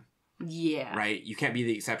to mayhem. Yeah. Right? You can't be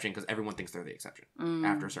the exception because everyone thinks they're the exception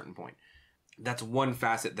after a certain point. That's one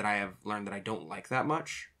facet that I have learned that I don't like that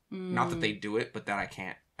much. Not that they do it, but that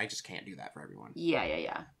I just can't do that for everyone.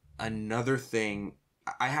 Yeah. Another thing,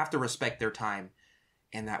 I have to respect their time.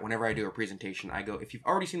 And that whenever I do a presentation, I go, if you've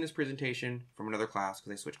already seen this presentation from another class, because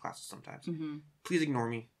they switch classes sometimes, please ignore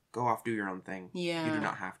me. Go off, do your own thing. Yeah. You do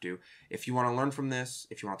not have to. If you want to learn from this,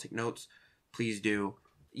 if you want to take notes, please do.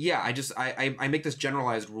 Yeah, I make this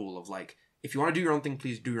generalized rule of like, if you want to do your own thing,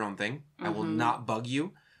 please do your own thing. I will not bug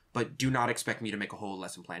you, but do not expect me to make a whole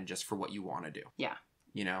lesson plan just for what you want to do. Yeah.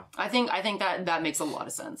 You know? I think that makes a lot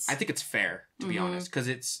of sense. I think it's fair, to be honest,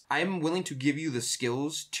 because I'm willing to give you the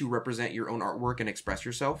skills to represent your own artwork and express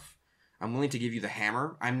yourself. I'm willing to give you the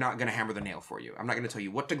hammer. I'm not going to hammer the nail for you. I'm not going to tell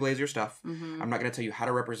you what to glaze your stuff. I'm not going to tell you how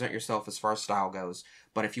to represent yourself as far as style goes.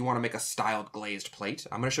 But if you want to make a styled glazed plate,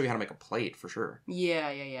 I'm going to show you how to make a plate for sure.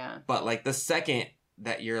 Yeah. But like the second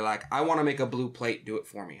that you're like, I want to make a blue plate, do it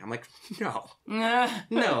for me. I'm like, no.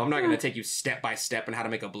 No, I'm not going to take you step by step on how to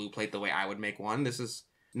make a blue plate the way I would make one. This is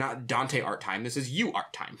not Donte art time. This is you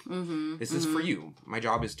art time. This is for you. My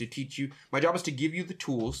job is to teach you. My job is to give you the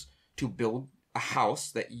tools to build a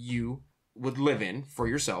house that you would live in for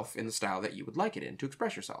yourself in the style that you would like it in to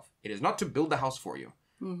express yourself. It is not to build the house for you.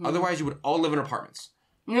 Otherwise, you would all live in apartments.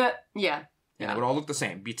 Yeah. And it would all look the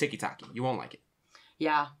same. Be ticky-tacky. You won't like it.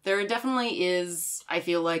 Yeah, there definitely is, I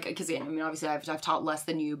feel like, because, I mean, obviously I've taught less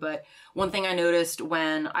than you, but one thing I noticed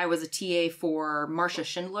when I was a TA for Marcia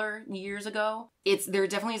Schindler years ago, there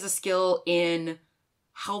definitely is a skill in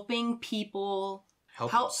helping people...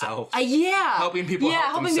 Help themselves. Helping people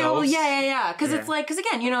help themselves. Yeah. Because it's like, because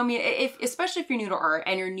again, you know, I mean, especially if you're new to art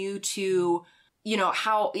and you're new to, you know,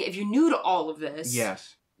 if you're new to all of this.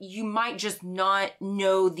 Yes. You might just not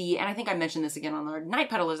know and I think I mentioned this again on our Night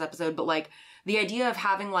Peddlers episode, but like the idea of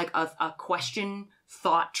having like a question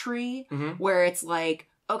thought tree where it's like,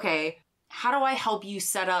 okay, how do I help you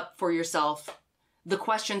set up for yourself the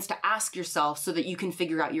questions to ask yourself so that you can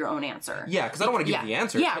figure out your own answer? Yeah, because I don't want to give you the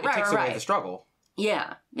answer. Yeah, it takes away the struggle.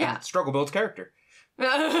 Yeah. And struggle builds character. You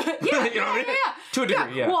know what I mean? To a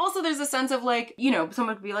degree, yeah. Well, also there's a sense of like, you know,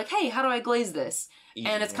 someone could be like, hey, how do I glaze this?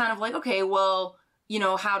 And it's kind of like, okay, well, you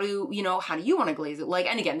know, how do you want to glaze it? Like,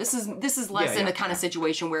 and again, this is less in a kind of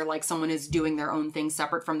situation where like someone is doing their own thing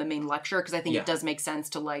separate from the main lecture, because I think it does make sense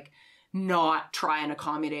to like not try and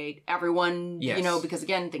accommodate everyone, you know, because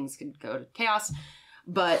again, things can go to chaos.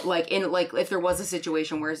 But like if there was a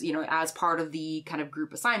situation where, you know, as part of the kind of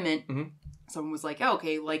group assignment, someone was like, oh,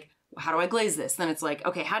 okay, like, how do I glaze this? Then it's like,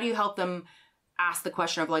 okay, how do you help them ask the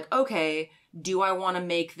question of like, okay, do I want to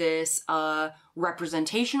make this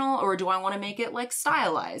representational or do I want to make it like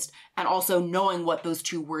stylized? And also knowing what those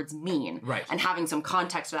two words mean. Right. And having some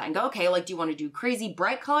context to that and go, okay, like, do you want to do crazy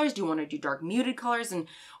bright colors? Do you want to do dark muted colors?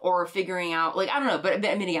 Or figuring out, like, I don't know. But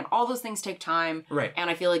I mean, again, all those things take time. Right. And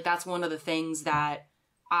I feel like that's one of the things that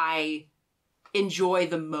I enjoy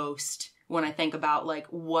the most when I think about like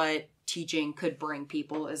what teaching could bring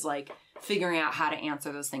people is like figuring out how to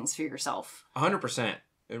answer those things for yourself. 100%.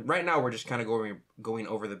 Right now we're just kind of going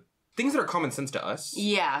over the things that are common sense to us.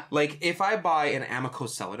 Yeah. Like if I buy an Amico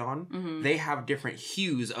Celadon, they have different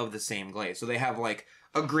hues of the same glaze. So they have like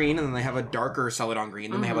a green and then they have a darker Celadon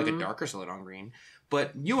green, then they have like a darker Celadon green.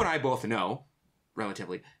 But you and I both know,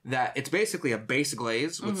 relatively, that it's basically a base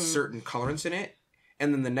glaze with certain colorants in it.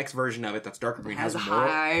 And then the next version of it that's darker green has a more,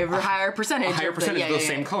 higher percentage. A higher percentage of those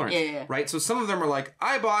same colorants. Yeah. Right? So some of them are like,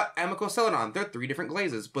 I bought Amico Celadon. They're 3 different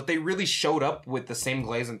glazes. But they really showed up with the same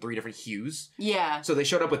glaze in 3 different hues. Yeah. So they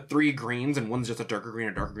showed up with 3 greens and one's just a darker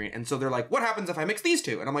green. And so they're like, what happens if I mix these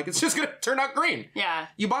 2? And I'm like, it's just going to turn out green. Yeah.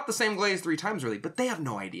 You bought the same glaze 3 times really, but they have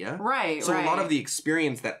no idea. Right, so a lot of the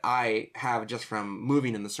experience that I have just from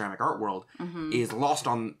moving in the ceramic art world is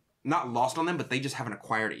not lost on them, but they just haven't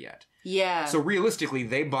acquired it yet. Yeah. So realistically,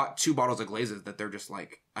 they bought 2 bottles of glazes that they're just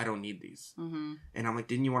like, I don't need these. And I'm like,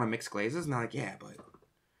 didn't you want to mix glazes? And they're like, yeah, but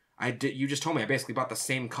I did. You just told me I basically bought the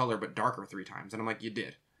same color but darker 3 times. And I'm like, you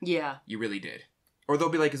did. Yeah. You really did. Or they'll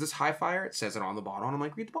be like, is this high fire? It says it on the bottle. And I'm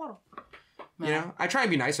like, read the bottle. Yeah. You know, I try and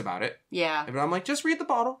be nice about it. Yeah. But I'm like, just read the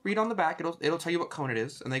bottle. Read on the back. It'll tell you what cone it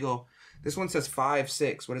is. And they go, this one says 5,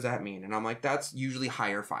 6. What does that mean? And I'm like, that's usually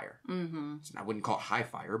higher fire. I wouldn't call it high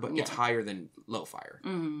fire, but it's higher than low fire.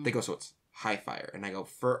 They go, so it's high fire. And I go,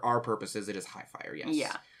 for our purposes, it is high fire, yes.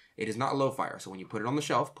 Yeah. It is not low fire. So when you put it on the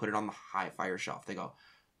shelf, put it on the high fire shelf. They go,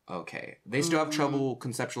 okay. They still have trouble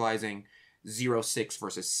conceptualizing 0.6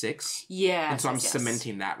 versus 6. Yeah. And so I'm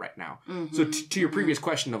cementing that right now. So to your previous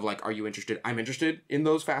question of like, are you interested? I'm interested in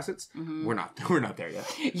those facets. We're not there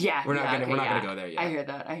yet. Yeah. We're not gonna go there yet.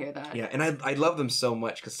 I hear that. Yeah. And I love them so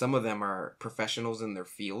much because some of them are professionals in their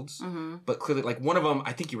fields, but clearly like one of them,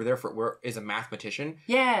 I think you were there for it, is a mathematician.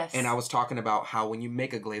 Yes. And I was talking about how when you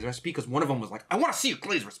make a glaze recipe, because one of them was like, I want to see a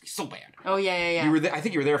glaze recipe so bad. Oh yeah. You were there, I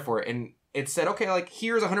think you were there for it. And it said, okay, like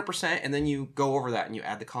here's 100%. And then you go over that and you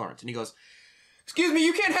add the colorants. And he goes, excuse me,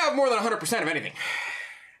 you can't have more than 100% of anything.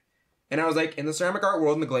 And I was like, in the ceramic art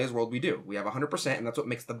world and the glaze world, we do. We have 100%, and that's what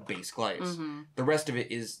makes the base glaze. The rest of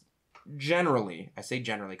it is generally, I say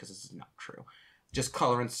generally because this is not true, just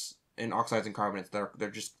colorants and oxides and carbonates.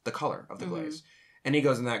 They're just the color of the glaze. And he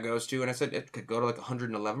goes, and that goes to, and I said, it could go to like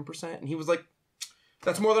 111%. And he was like,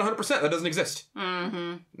 that's more than 100%. That doesn't exist.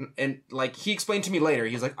 And like, he explained to me later,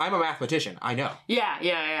 he's like, I'm a mathematician. I know. Yeah.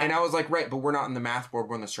 And I was like, right, but we're not in the math world.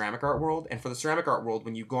 We're in the ceramic art world. And for the ceramic art world,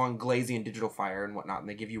 when you go on Glazy and Digital Fire and whatnot, and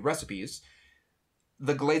they give you recipes,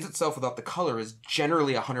 the glaze itself without the color is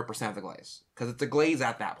generally 100% of the glaze. Because it's a glaze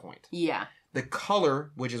at that point. Yeah. The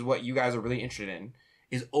color, which is what you guys are really interested in,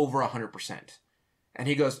 is over 100%. And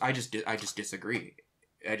he goes, I just disagree.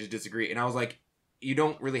 And I was like, you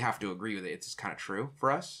don't really have to agree with it. It's just kind of true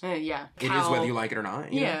for us. Yeah. It is whether you like it or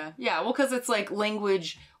not. You know? Yeah. Well, because it's like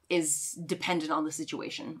language is dependent on the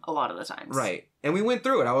situation a lot of the times. Right. And we went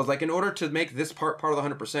through it. I was like, in order to make this part of the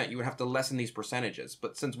 100%, you would have to lessen these percentages.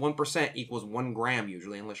 But since 1% equals 1 gram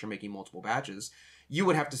usually, unless you're making multiple batches, you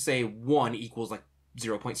would have to say 1 equals like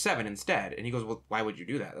 0.7 instead. And he goes, well, why would you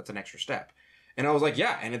do that? That's an extra step. And I was like,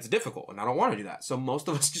 yeah, and it's difficult, and I don't want to do that. So most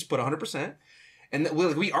of us just put 100%. And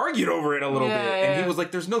we argued over it a little bit. And he was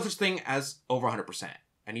like, there's no such thing as over 100%.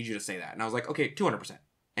 I need you to say that. And I was like, okay, 200%.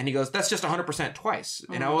 And he goes, that's just 100% twice.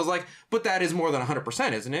 And I was like, but that is more than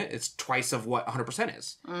 100%, isn't it? It's twice of what 100%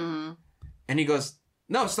 is. And he goes,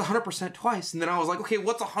 no, it's 100% twice. And then I was like, okay,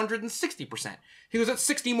 what's 160%? He goes, that's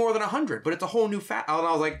 60 more than 100, but it's a whole new And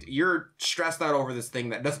I was like, you're stressed out over this thing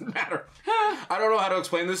that doesn't matter. I don't know how to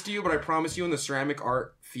explain this to you, but I promise you in the ceramic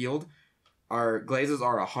art field, our glazes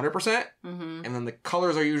are 100%, and then the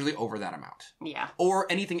colors are usually over that amount. Yeah. Or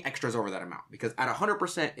anything extra is over that amount. Because at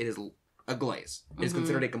 100%, it is a glaze. It is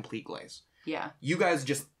considered a complete glaze. Yeah. You guys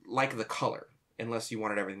just like the color, unless you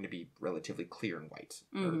wanted everything to be relatively clear and white.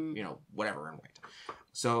 Or, you know, whatever in white.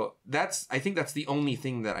 So I think that's the only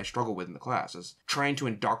thing that I struggle with in the class, is trying to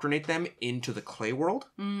indoctrinate them into the clay world.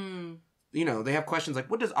 You know, they have questions like,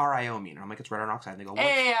 what does RIO mean? And I'm like, it's red iron oxide. And they go,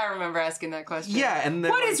 hey, I remember asking that question. Yeah, and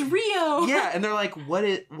what is Rio? Yeah, and they're like, what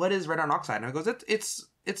is red iron oxide? And I goes,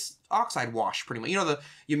 it's oxide wash, pretty much. You know,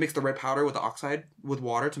 you mix the red powder with the oxide with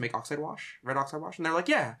water to make oxide wash, red oxide wash. And they're like,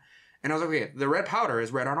 yeah. And I was like, okay, the red powder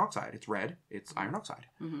is red iron oxide. It's red. It's iron oxide.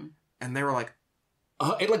 And they were like,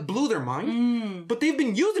 it like blew their mind. But they've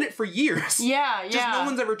been using it for years. Yeah. Just no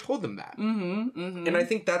one's ever told them that. And I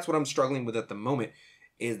think that's what I'm struggling with at the moment,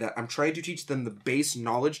 is that I'm trying to teach them the base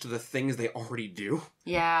knowledge to the things they already do.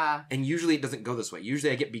 Yeah. And usually it doesn't go this way.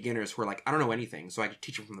 Usually I get beginners who are like, I don't know anything, so I can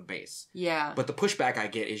teach them from the base. Yeah. But the pushback I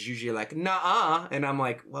get is usually like, nah-uh. And I'm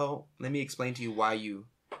like, well, let me explain to you why you...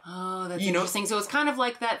 Oh, that's interesting. So it's kind of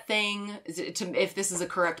like that thing, if this is a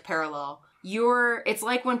correct parallel. It's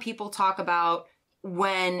like when people talk about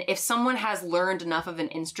if someone has learned enough of an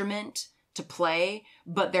instrument to play,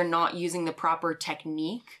 but they're not using the proper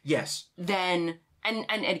technique. Yes. Then... And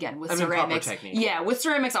again, with ceramics, with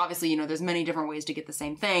ceramics, obviously, you know, there's many different ways to get the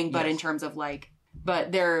same thing, but in terms of like,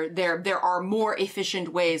 but there are more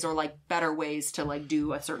efficient ways or like better ways to like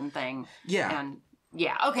do a certain thing. Yeah. And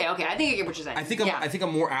okay. I think I get what you're saying. I think a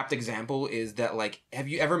more apt example is that, like, have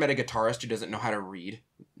you ever met a guitarist who doesn't know how to read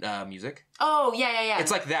music? Oh, yeah. It's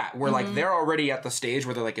like that, where like they're already at the stage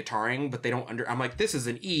where they're like guitaring, but they don't I'm like, this is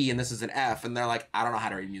an E and this is an F, and they're like, I don't know how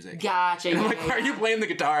to read music. Gotcha. And I'm like, why are you playing the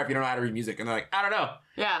guitar if you don't know how to read music? And they're like, I don't know.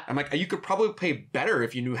 Yeah. I'm like, you could probably play better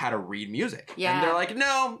if you knew how to read music. Yeah. And they're like,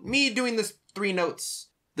 no, me doing this 3 notes,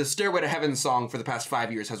 the Stairway to Heaven song for the past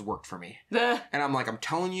 5 years has worked for me. And I'm like, I'm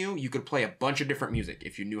telling you, you could play a bunch of different music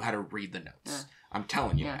if you knew how to read the notes. I'm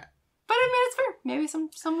telling you that. But I mean, it's fair. Maybe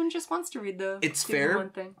someone just wants to read the... It's fair, one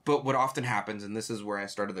thing. But what often happens, and this is where I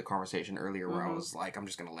started the conversation earlier, where I was like, I'm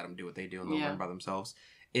just going to let them do what they do and they'll learn by themselves,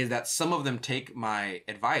 is that some of them take my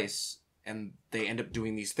advice and they end up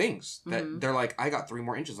doing these things. That they're like, I got 3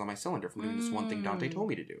 more inches on my cylinder from doing this one thing Donte told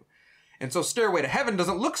me to do. And so Stairway to Heaven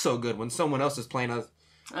doesn't look so good when someone else is playing a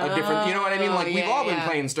different... You know what I mean? Like, we've all been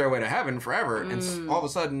playing Stairway to Heaven forever, and all of a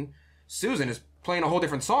sudden, Susan is playing a whole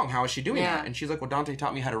different song. How is she doing that? And she's like, well, Donte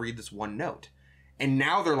taught me how to read this one note. And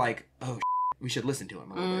now they're like, oh, we should listen to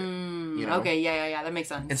him a little bit. You know? Okay, yeah, that makes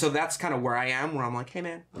sense. And so that's kind of where I am, where I'm like, hey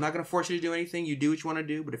man, I'm not going to force you to do anything. You do what you want to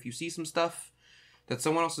do. But if you see some stuff that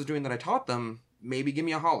someone else is doing that I taught them, maybe give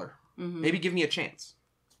me a holler. Maybe give me a chance.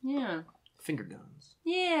 Yeah. Finger guns.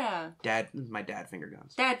 Yeah. My dad finger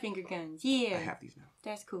guns. Dad finger guns. Yeah. I have these now.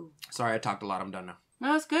 That's cool. Sorry, I talked a lot. I'm done now.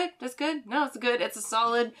 No, it's good. That's good. No, it's good. It's a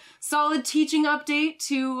solid teaching update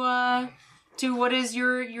to what is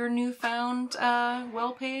your newfound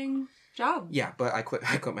well-paying job. Yeah, but I quit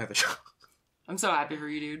my other job. I'm so happy for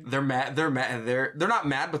you, dude. They're mad. They're not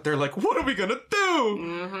mad, but they're like, what are we gonna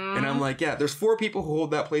do? And I'm like, yeah, there's 4 people who hold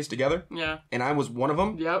that place together. Yeah. And I was one of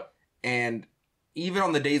them. Yep. And even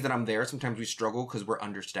on the days that I'm there, sometimes we struggle because we're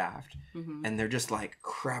understaffed. And they're just like,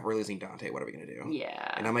 crap, we're losing Donte. What are we going to do?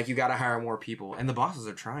 Yeah. And I'm like, you got to hire more people. And the bosses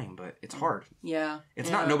are trying, but it's hard. Yeah. It's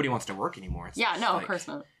not nobody wants to work anymore. It's of course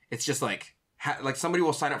not. It's just like somebody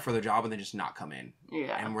will sign up for their job and then just not come in.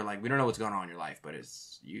 Yeah. And we're like, we don't know what's going on in your life, but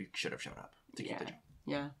you should have showed up to keep the job.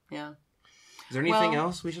 Yeah. Is there anything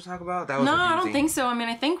else we should talk about? That was no, I don't think so. I mean,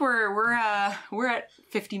 I think we're at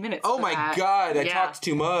 50 minutes. Oh my God, I talked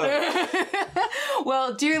too much.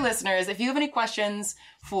 Well, dear listeners, if you have any questions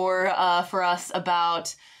for us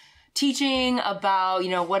about teaching, about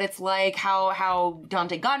what it's like, how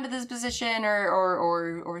Donte got into this position,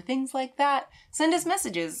 or things like that, send us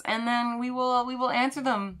messages, and then we will answer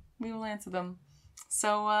them. We will answer them.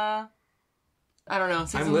 So I don't know.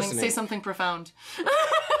 Say something profound.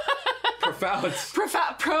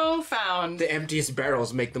 Profound. The emptiest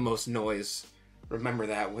barrels make the most noise. Remember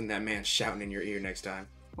that when that man's shouting in your ear next time.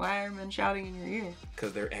 Why are men shouting in your ear?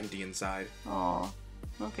 Because they're empty inside. Oh,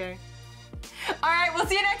 okay. All right, we'll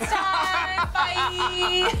see you next time.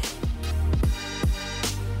 Bye.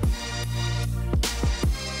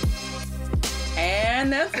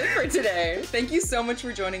 And that's it for today. Thank you so much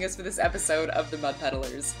for joining us for this episode of The Mud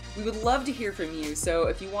Peddlers. We would love to hear from you, so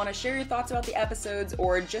if you want to share your thoughts about the episodes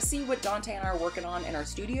or just see what Donte and I are working on in our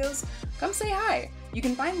studios, come say hi. You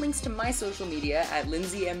can find links to my social media at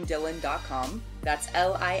lindseymdillon.com. That's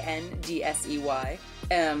LINDSEY,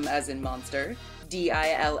 M as in monster,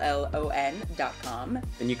 DILLON.com.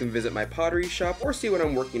 And you can visit my pottery shop or see what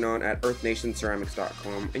I'm working on at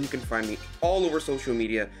earthnationceramics.com. And you can find me all over social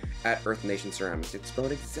media at Earth Nation Ceramics. It's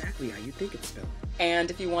spelled exactly how you think it's spelled.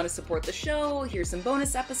 And if you want to support the show, hear some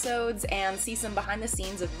bonus episodes, and see some behind the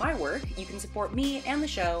scenes of my work, you can support me and the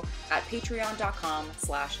show at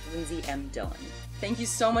patreon.com/Lindsey M Dillon. Thank you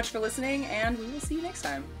so much for listening, and we will see you next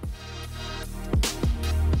time.